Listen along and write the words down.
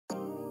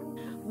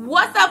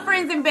What's up,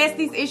 friends and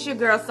besties? It's your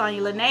girl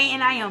SaunyaLiné,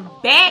 and I am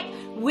back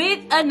with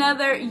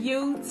another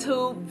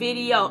YouTube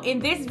video. In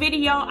this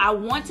video, I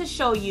want to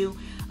show you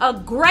a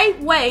great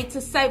way to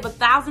save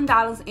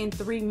 $1,000 in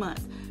 3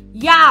 months.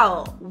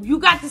 Y'all, you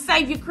got to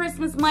save your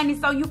Christmas money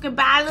so you can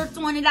buy a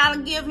little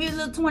 $20 gift, here's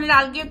a little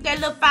 $20 gift, that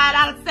little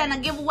 $5 Santa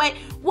giveaway,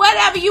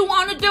 whatever you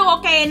want to do,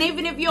 okay? And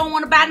even if you don't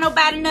want to buy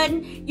nobody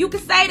nothing, you can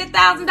save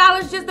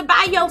 $1,000 just to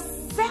buy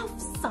yourself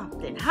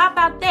something. How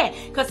about that?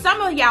 Because some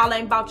of y'all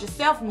ain't bought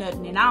yourself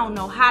nothing and I don't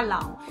know how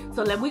long.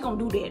 So we gonna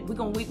do that. We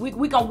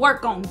gonna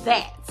work on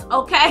that,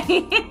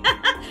 okay?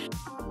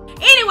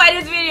 Anyway,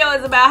 this video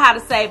is about how to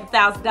save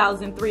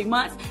 $1,000 in 3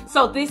 months.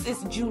 So this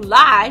is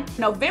July.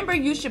 November,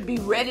 you should be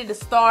ready to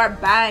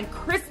start buying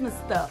Christmas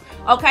stuff.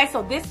 Okay,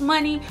 so this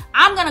money,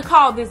 I'm gonna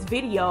call this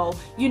video,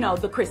 you know,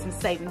 the Christmas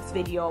savings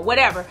video or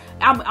whatever.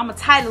 I'm gonna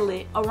title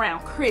it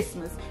around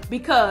Christmas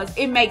because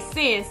it makes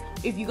sense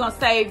if you're gonna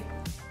save,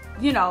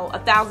 you know,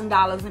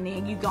 $1,000 and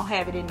then you're gonna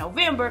have it in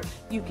November,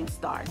 you can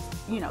start,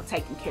 you know,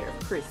 taking care of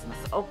Christmas.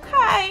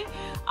 Okay,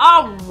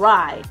 all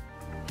right.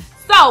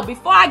 So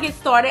before I get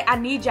started, I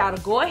need y'all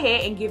to go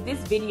ahead and give this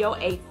video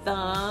a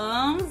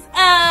thumbs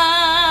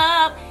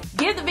up.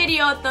 Give the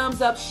video a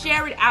thumbs up.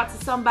 Share it out to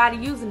somebody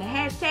using the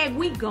hashtag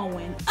we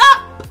going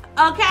up.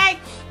 Okay,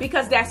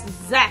 because that's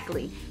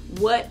exactly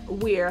what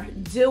we're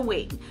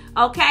doing.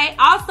 Okay,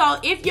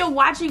 also, if you're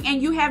watching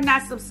and you have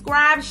not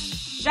subscribed,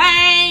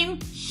 shame,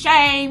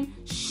 shame,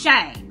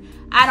 shame.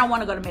 I don't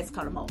want to go to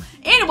Mexico no more.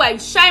 Anyway,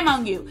 shame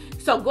on you.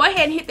 So go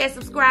ahead and hit that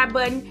subscribe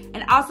button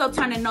and also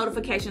turn the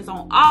notifications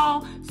on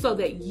all so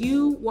that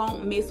you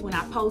won't miss when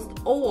I post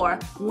or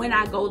when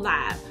I go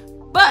live.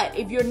 But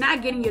if you're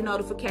not getting your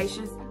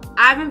notifications,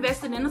 I've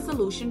invested in a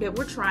solution that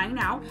we're trying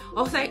out.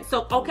 Okay,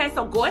 so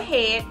go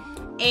ahead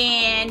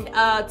and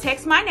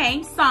text my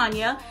name,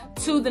 Sonya,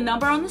 to the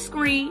number on the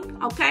screen.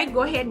 Okay,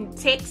 go ahead and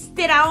text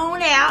it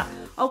on out.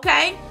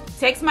 Okay,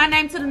 text my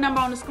name to the number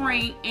on the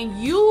screen,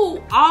 and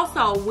you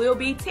also will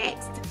be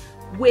texted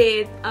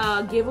with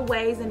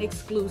giveaways and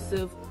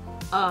exclusive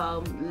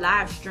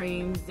live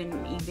streams and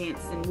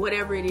events and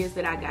whatever it is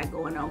that I got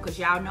going on, because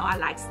y'all know I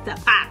like to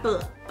pop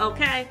up.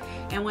 Okay,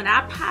 and when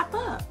I pop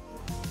up,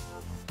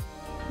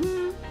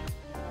 you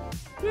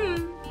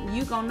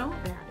gonna know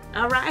about it.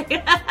 All right.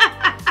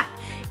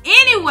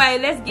 Anyway,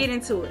 let's get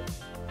into it.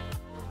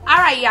 All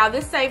right, y'all,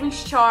 this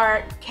savings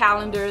chart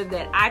calendar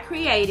that I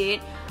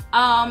created,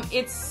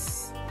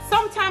 it's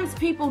sometimes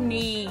people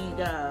need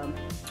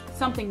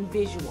something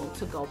visual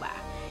to go by.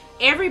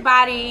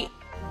 Everybody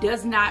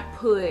does not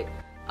put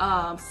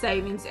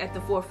savings at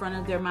the forefront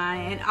of their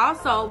mind, and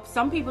also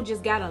some people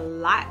just got a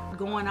lot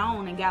going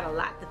on and got a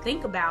lot to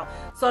think about,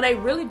 so they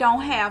really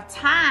don't have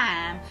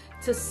time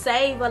to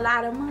save a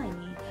lot of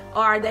money,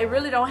 or they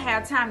really don't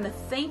have time to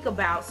think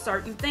about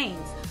certain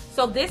things.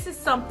 So this is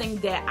something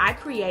that I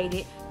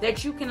created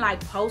that you can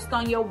like post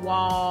on your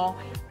wall,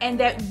 and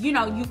that, you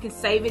know, you can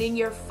save it in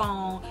your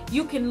phone.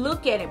 You can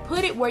look at it,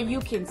 put it where you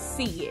can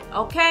see it,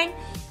 okay?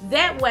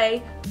 That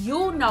way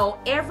you'll know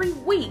every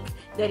week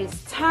that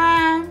it's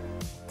time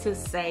to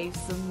save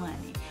some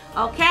money,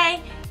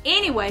 okay?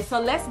 Anyway, so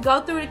let's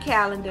go through the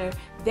calendar.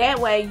 That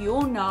way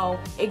you'll know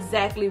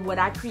exactly what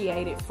I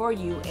created for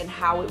you and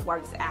how it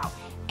works out.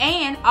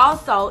 And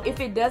also, if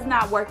it does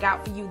not work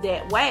out for you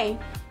that way,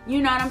 you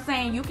know what I'm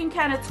saying, you can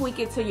kind of tweak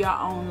it to your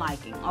own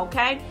liking,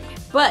 okay?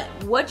 But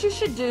what you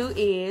should do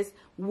is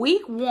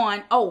week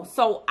 1,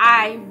 so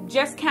I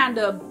just kind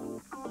of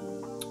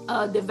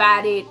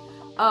divided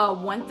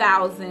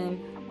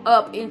 1,000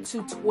 up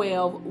into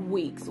 12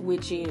 weeks,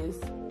 which is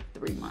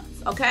 3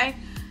 months, okay?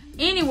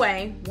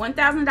 Anyway,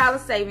 $1,000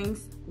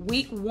 savings,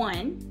 week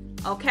 1,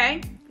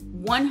 okay?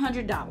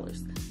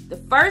 $100. The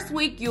first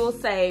week you'll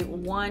save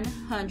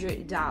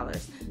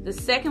 $100. The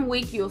second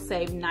week you'll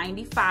save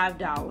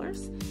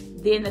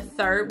 $95. Then the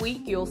third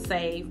week you'll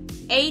save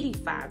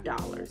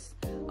 $85.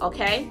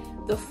 Okay?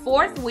 The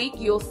fourth week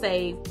you'll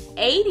save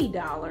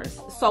 $80.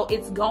 So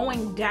it's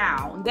going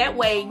down. That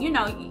way, you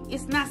know,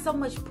 it's not so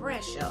much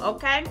pressure,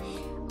 okay?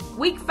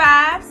 Week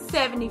 5,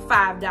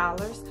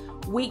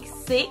 $75. Week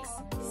 6,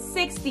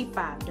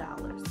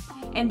 $65.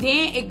 And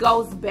then it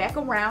goes back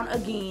around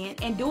again,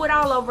 and do it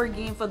all over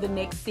again for the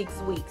next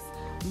 6 weeks.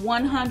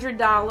 $100,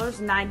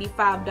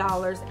 $95,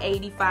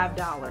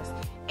 $85,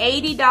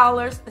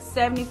 $80,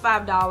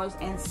 $75,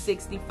 and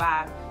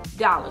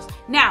 $65.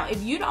 Now,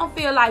 if you don't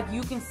feel like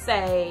you can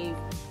save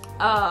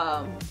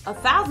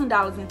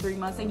 $1,000 in 3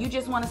 months and you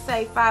just want to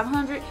save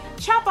 $500,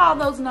 chop all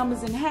those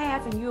numbers in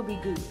half and you'll be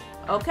good.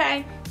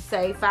 Okay?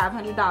 Save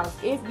 $500.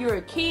 If you're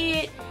a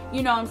kid,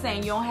 you know what I'm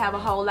saying, you don't have a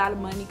whole lot of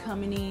money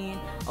coming in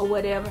or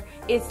whatever,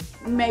 it's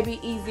maybe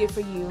easier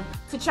for you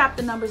to chop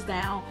the numbers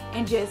down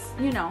and just,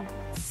 you know,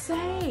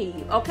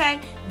 save. Okay,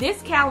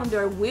 this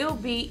calendar will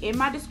be in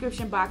my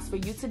description box for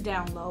you to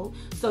download,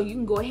 so you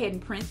can go ahead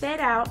and print that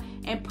out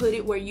and put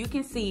it where you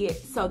can see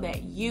it so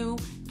that you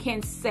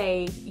can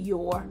save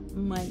your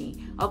money,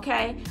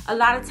 okay? A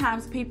lot of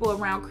times people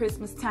around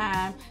Christmas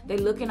time, they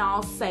looking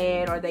all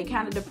sad or they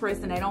kind of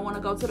depressed and they don't want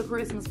to go to the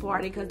Christmas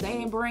party because they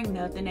ain't bring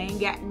nothing, they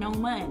ain't got no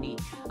money,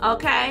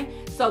 okay?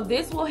 So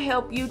this will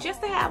help you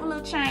just to have a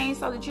little change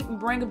so that you can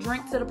bring a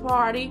drink to the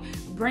party,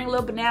 bring a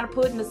little banana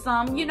pudding or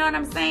something, you know what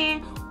I'm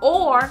saying?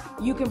 Or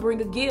you can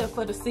bring a gift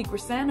for the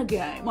Secret Santa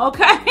game,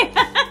 okay?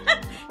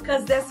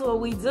 Because that's what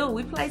we do.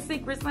 We play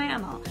Secret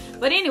Santa.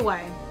 But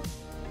anyway,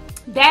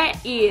 that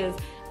is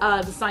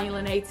the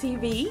SaunyaLiné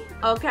TV,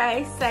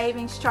 okay,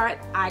 savings chart.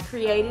 I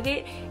created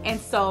it, and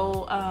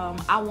so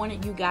I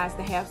wanted you guys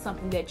to have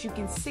something that you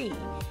can see,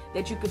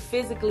 that you can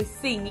physically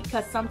see,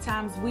 because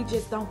sometimes we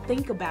just don't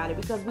think about it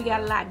because we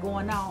got a lot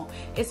going on,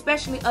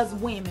 especially us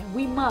women,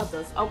 we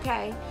mothers,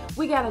 okay?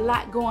 We got a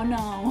lot going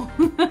on.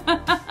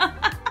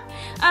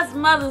 Us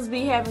mothers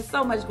be having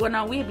so much going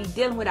on. We be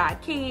dealing with our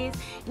kids.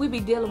 We be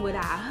dealing with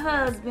our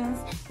husbands.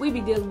 We be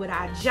dealing with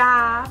our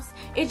jobs.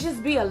 It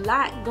just be a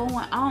lot going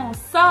on.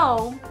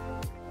 So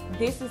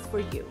this is for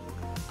you,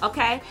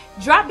 okay?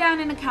 Drop down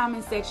in the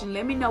comment section.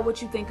 Let me know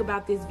what you think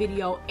about this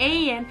video,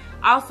 and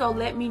also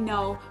let me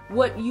know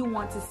what you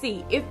want to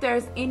see. If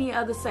there's any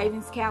other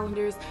savings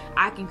calendars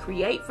I can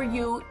create for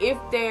you, if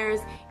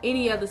there's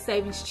any other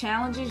savings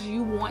challenges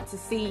you want to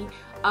see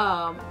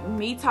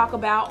me talk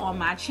about on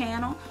my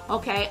channel,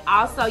 okay?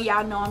 Also,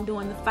 y'all know I'm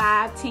doing the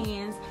 5,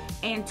 10s,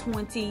 and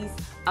 20s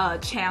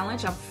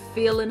challenge. I'm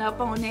filling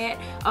up on that,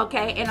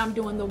 okay? And I'm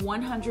doing the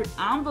 100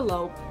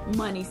 envelope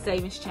money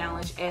savings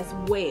challenge as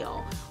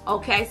well,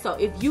 okay? So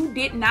if you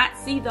did not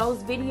see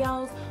those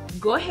videos,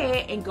 go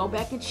ahead and go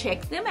back and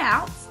check them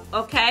out,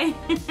 okay?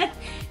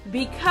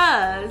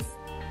 Because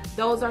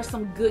those are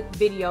some good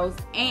videos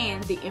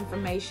and the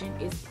information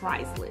is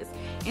priceless.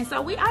 And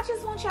so I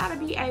just want y'all to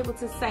be able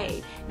to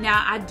save.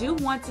 Now, I do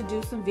want to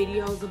do some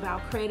videos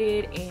about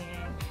credit and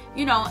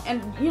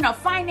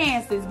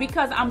finances,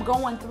 because I'm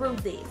going through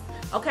this,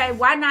 okay?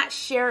 Why not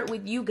share it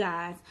with you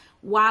guys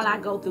while I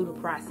go through the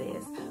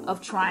process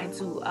of trying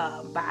to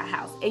buy a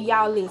house? And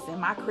y'all listen,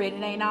 my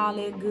credit ain't all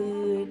that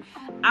good.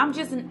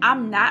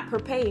 I'm not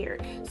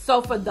prepared.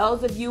 So for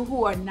those of you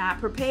who are not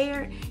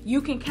prepared,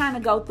 you can kind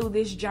of go through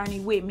this journey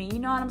with me. You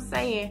know what I'm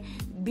saying?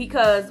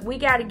 Because we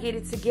got to get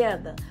it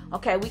together,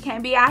 okay? We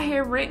can't be out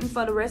here renting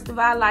for the rest of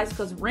our lives,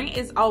 because rent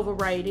is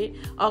overrated,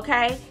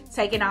 okay?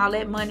 Taking all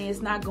that money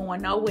is not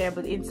going nowhere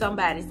but in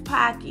somebody's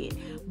pocket.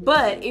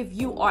 But if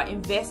you are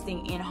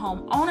investing in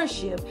home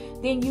ownership,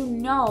 then you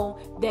know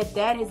that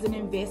that is an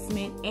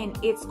investment and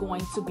it's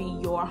going to be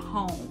your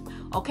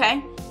home,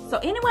 okay? So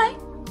anyway,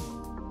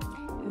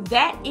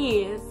 that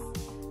is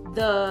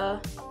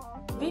the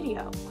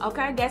video,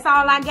 okay? That's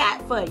all I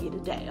got for you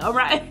today, all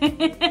right?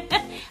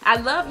 I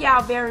love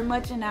y'all very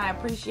much, and I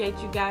appreciate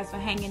you guys for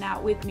hanging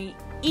out with me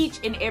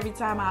each and every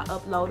time I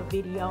upload a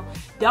video.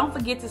 Don't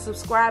forget to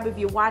subscribe if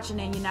you're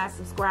watching and you're not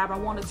subscribed. I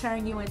want to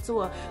turn you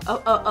into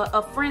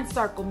a friend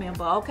circle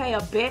member, okay? A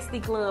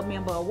bestie club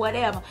member or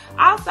whatever.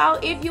 Also,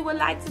 if you would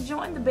like to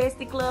join the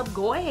bestie club,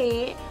 go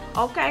ahead,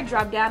 okay?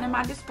 Drop down in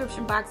my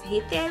description box,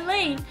 hit that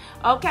link,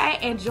 okay?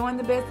 And join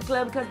the bestie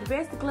club, because the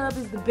bestie club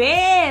is the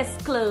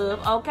best club,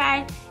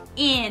 okay,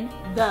 in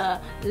the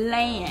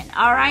land,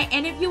 all right?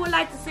 And if you would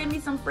like to send me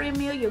some friend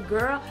mail, your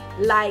girl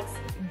likes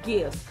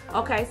gifts,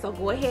 okay? So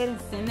go ahead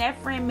and send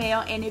that friend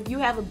mail. And if you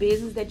have a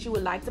business that you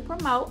would like to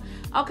promote,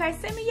 okay,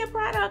 send me your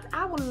product.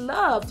 I would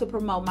love to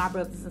promote my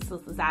brothers and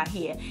sisters out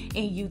here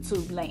in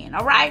YouTube land,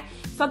 all right?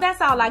 So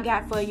that's all I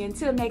got for you.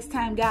 Until next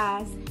time,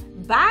 guys,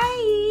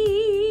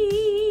 bye.